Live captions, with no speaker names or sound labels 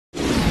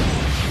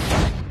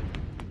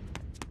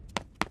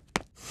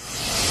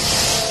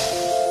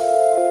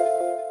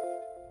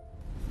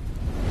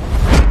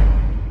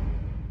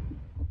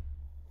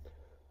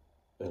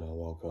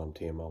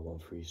from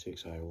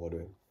TMR136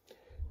 Ordering.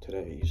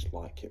 Today's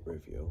light kit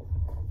review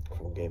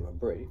from Gamer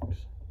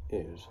Breaks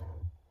is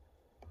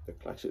the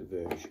classic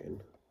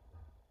version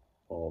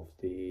of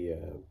the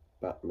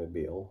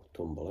Batmobile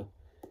tumbler.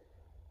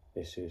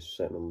 This is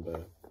set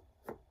number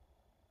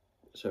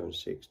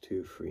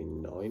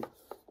 76239.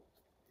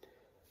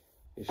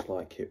 This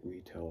light kit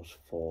retails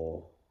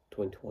for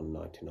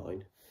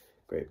 £21.99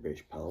 Great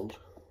British pounds.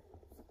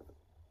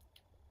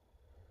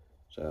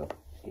 So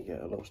you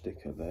get a little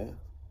sticker there.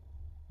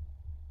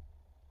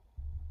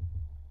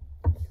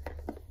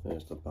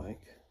 There's the back.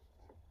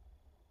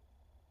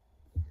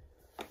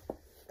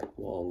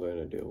 What I'm going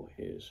to do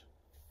is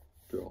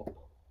drop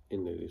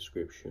in the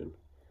description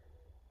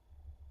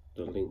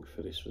the link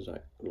for this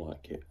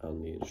light kit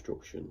and the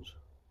instructions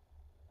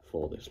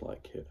for this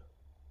light kit.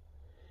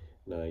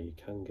 Now you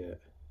can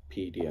get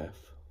PDF,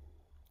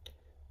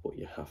 but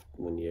you have,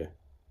 when you're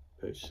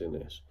purchasing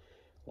this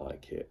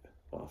light kit,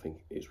 I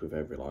think it's with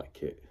every light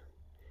kit,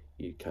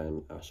 you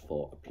can ask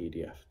for a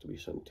PDF to be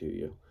sent to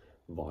you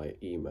via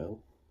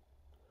email,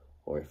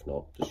 or if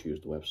not, just use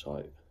the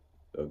website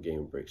of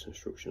Game Breaks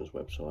Instructions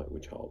website,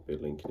 which I'll be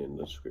linking in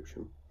the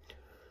description.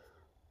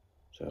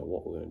 So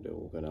what we're going to do,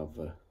 we're going to have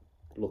a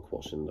look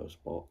what's in this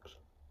box.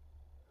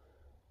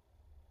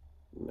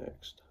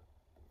 Next,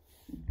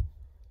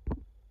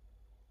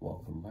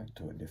 welcome back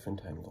to a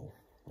different angle.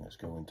 Let's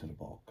go into the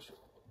box.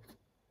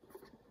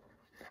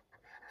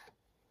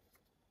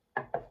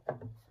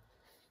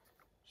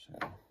 So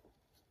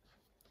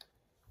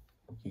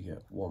you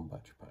get one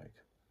batch pack.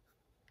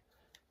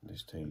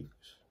 This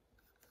takes,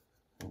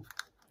 oh,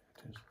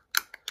 it is,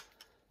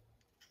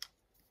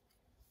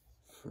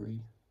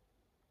 3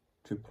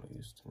 triple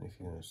E's, and if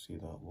you're going to see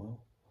that well,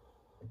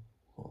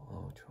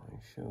 I'll try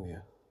and show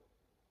you.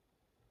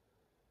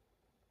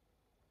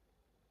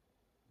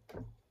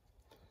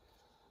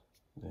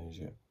 There's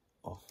your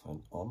off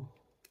and on.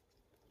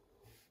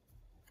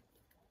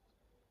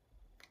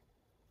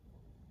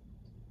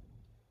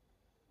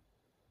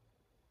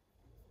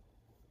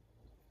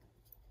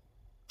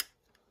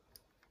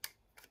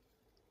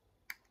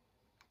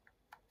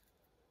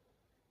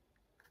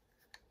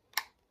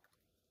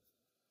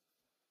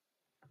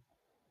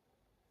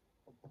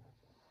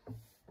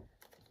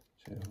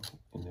 So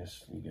in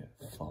this you get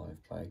 5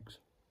 bags.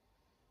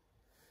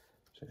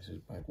 So this is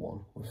bag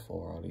 1 with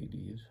 4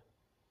 LEDs.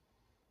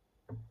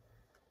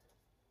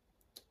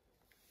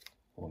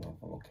 We'll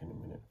have a look in a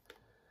minute.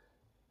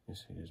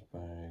 This is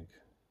bag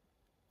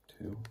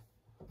 2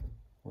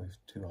 with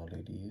 2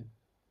 LED.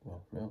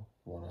 Well, no,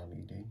 1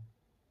 LED.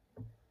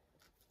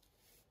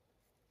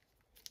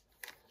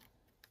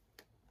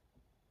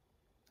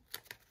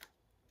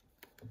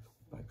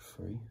 Bag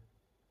 3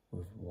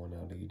 with 1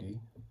 LED.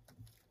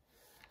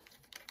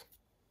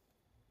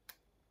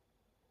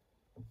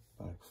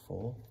 Bag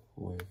 4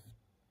 with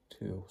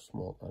 2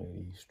 small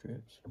LED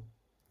strips.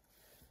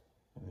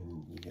 And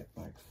then you get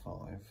bag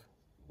 5,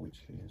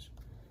 which is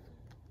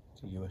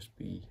the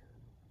USB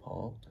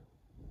part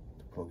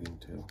to plug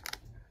into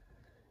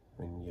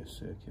in your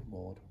circuit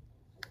board,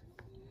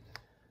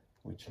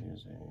 which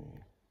is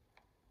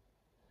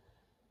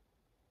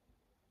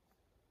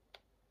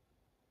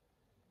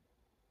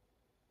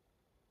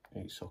a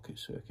 8-socket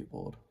circuit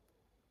board.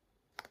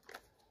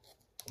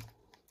 So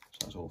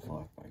that's all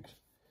 5 bags.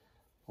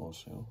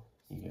 Also,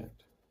 you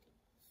get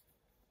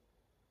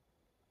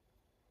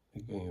a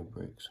Game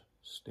Breaks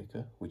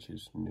sticker, which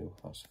is new.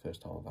 That's the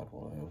first time I've had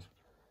one of those.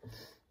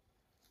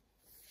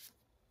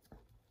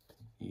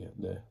 You get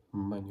the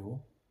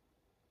manual.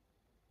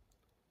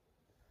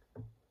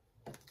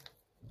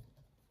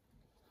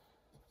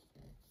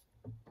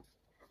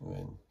 And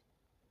then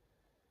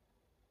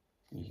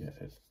you get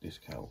a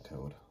discount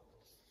code.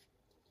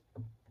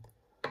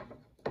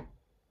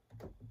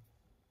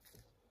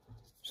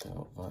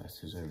 So that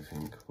is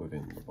everything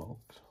within the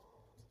box.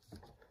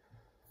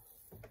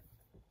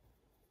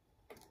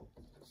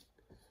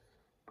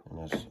 And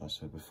as I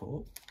said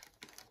before,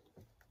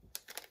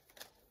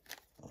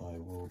 I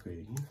will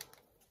be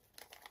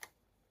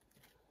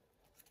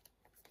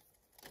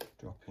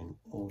dropping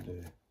all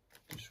the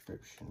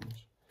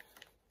descriptions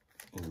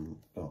in,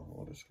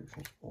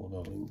 all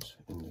the links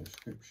in the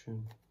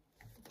description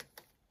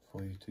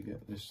for you to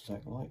get this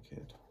exact light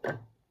kit.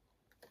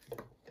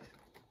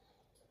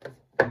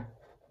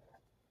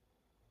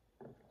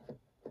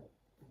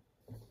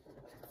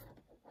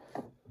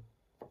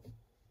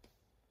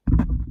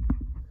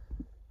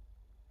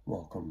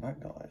 Welcome back,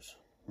 guys.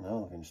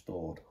 Now I've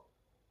installed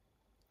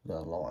the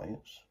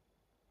lights,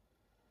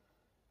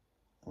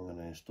 I'm going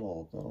to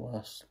install the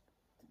last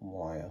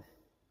wire.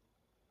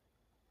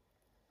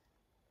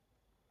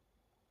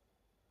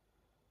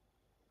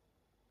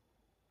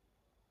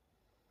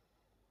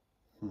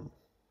 There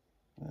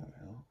we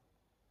are.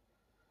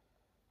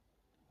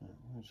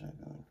 Where's that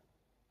going?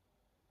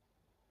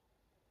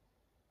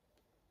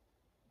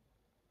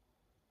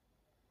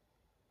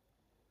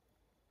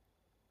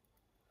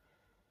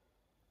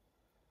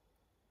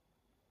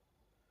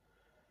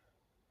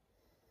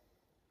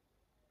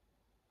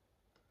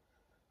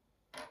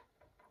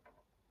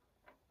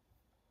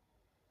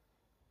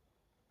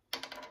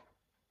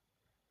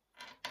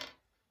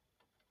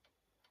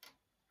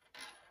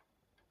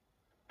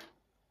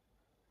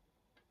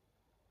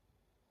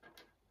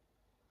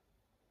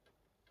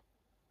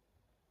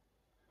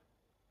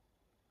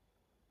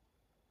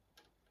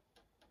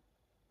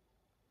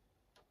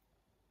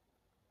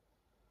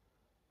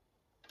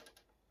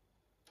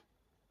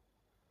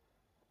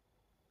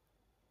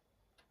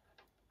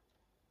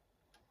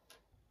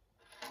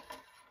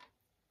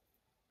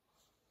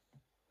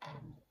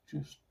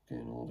 just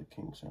getting all the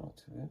kinks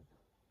out of it.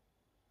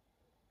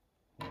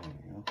 There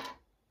we go.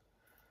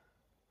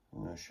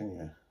 I'm going to show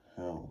you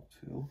how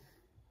to.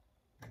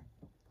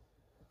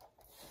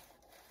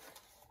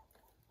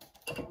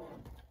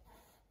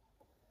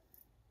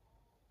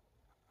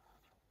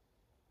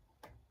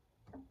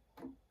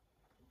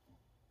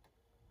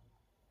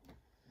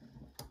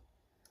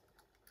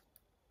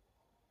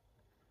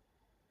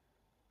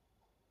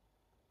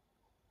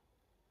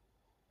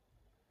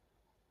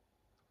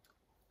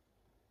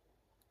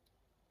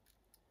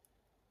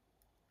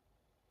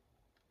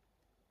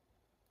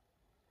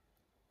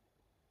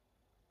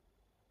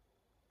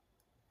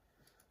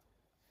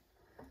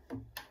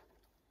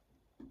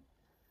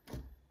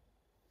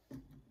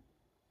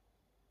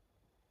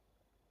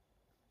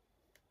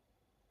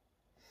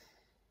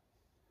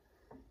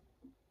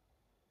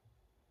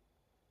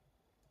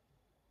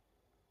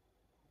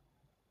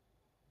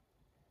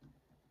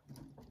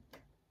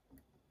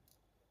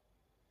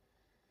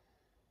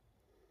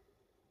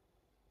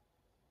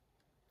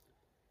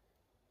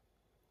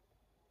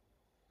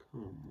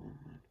 Come on,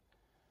 man.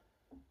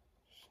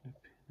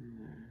 Slip in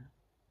there.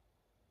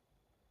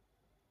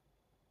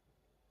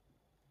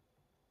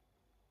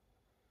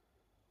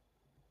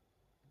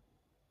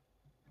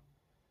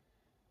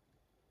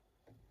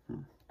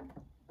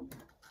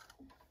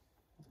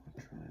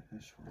 I'll try it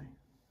this way.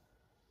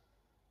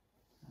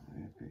 That'll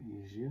be a bit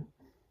easier.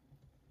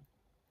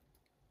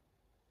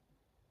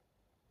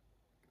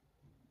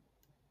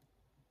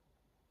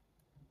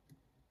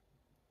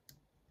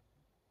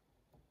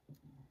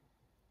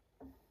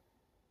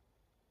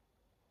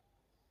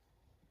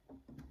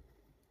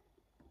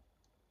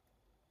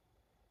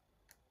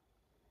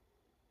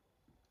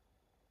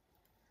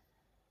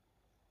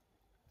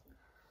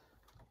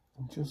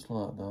 And just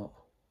like that,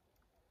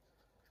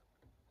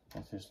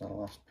 that is the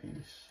last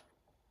piece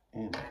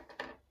in.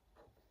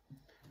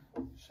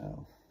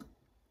 So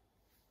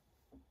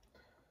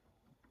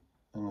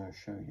I'm going to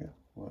show you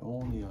where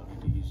all the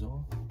LEDs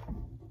are.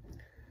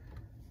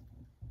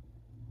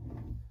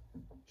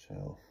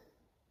 So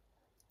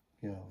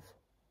you have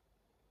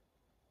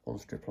one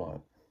strip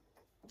light,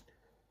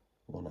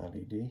 one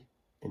LED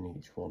in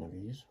each one of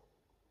these.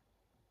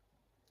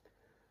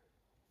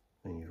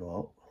 Then you go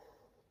out,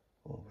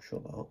 well, we'll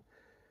shut that up.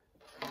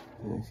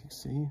 And if you can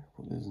see,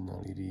 well, there's an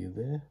LED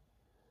there,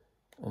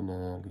 and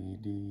an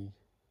LED,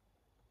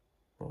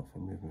 well, if I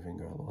move my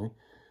finger out of the way,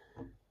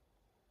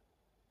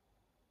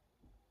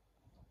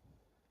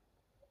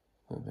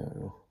 there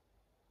we go,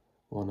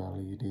 one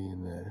LED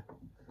in there.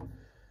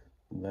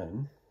 And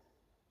then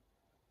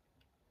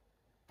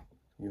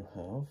you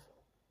have,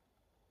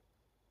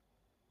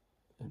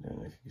 I don't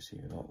know if you can see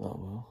it like that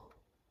well,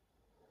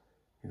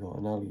 you've got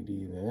an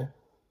LED there,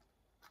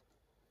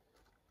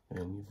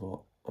 and you've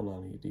got an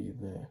LED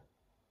there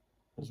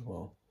as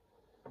well,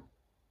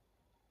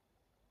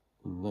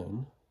 and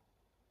then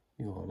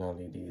you've got an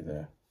LED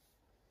there.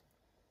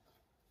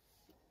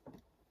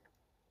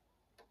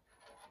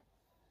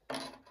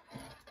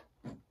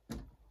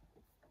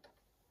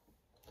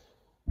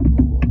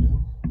 All I do,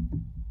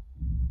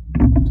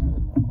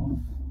 turn that off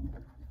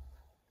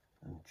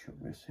and chuck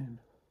this in.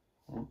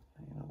 Oh,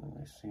 you're not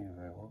going to see it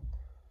very well.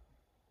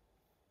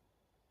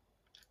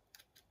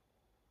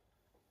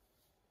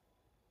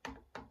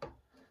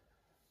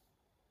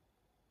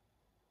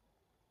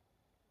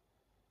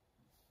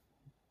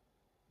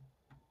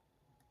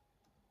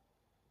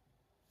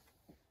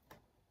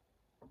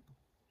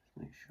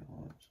 Make sure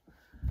it's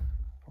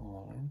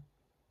all in.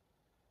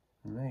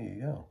 And there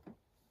you go.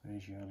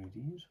 There's your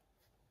LEDs.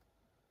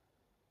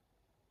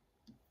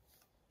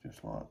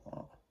 Just like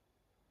that.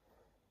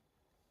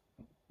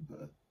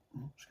 But,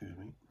 excuse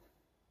me.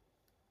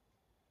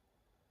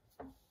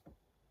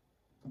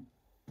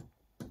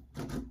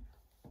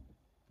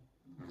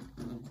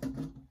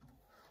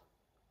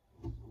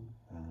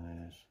 And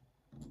there's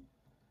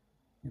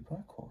your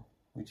black one,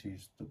 which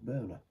is the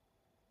burner.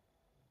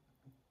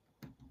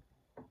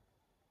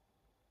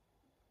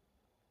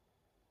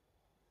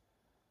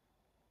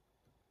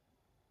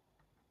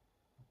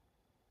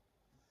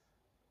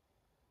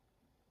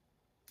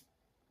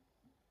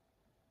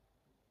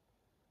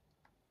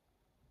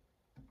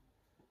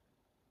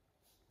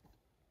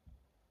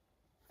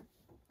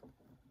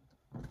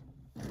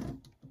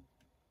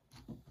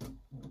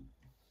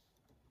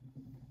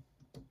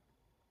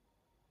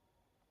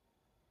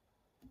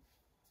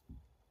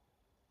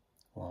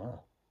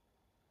 Wow.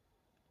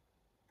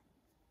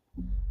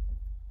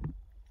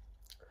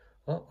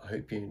 Well, I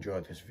hope you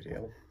enjoyed this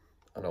video.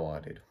 I know I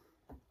did.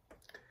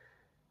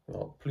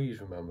 Well, please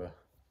remember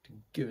to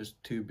give us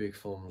 2 big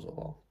thumbs up.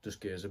 Well,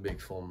 just give us a big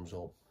thumbs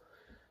up.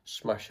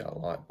 Smash that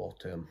like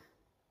button.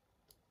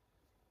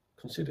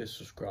 Consider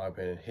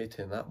subscribing and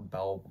hitting that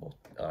bell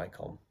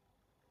icon.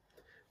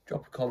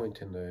 Drop a comment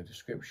in the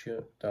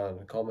description, down in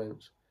the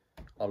comments.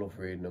 I love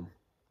reading them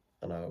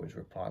and I always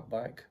reply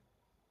back.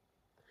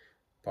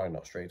 Probably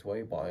not straight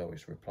away, but I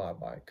always reply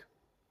back.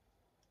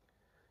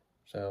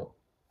 So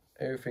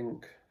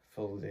everything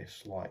for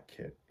this light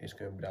kit is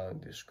going to be down in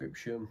the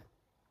description.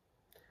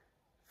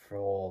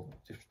 for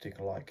this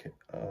particular light kit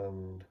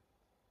and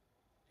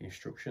the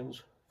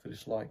instructions for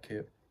this light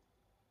kit.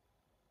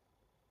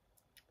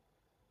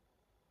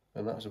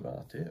 And that's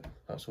about it.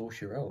 That's all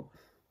she wrote.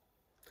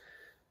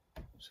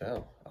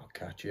 So I'll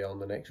catch you on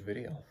the next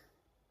video.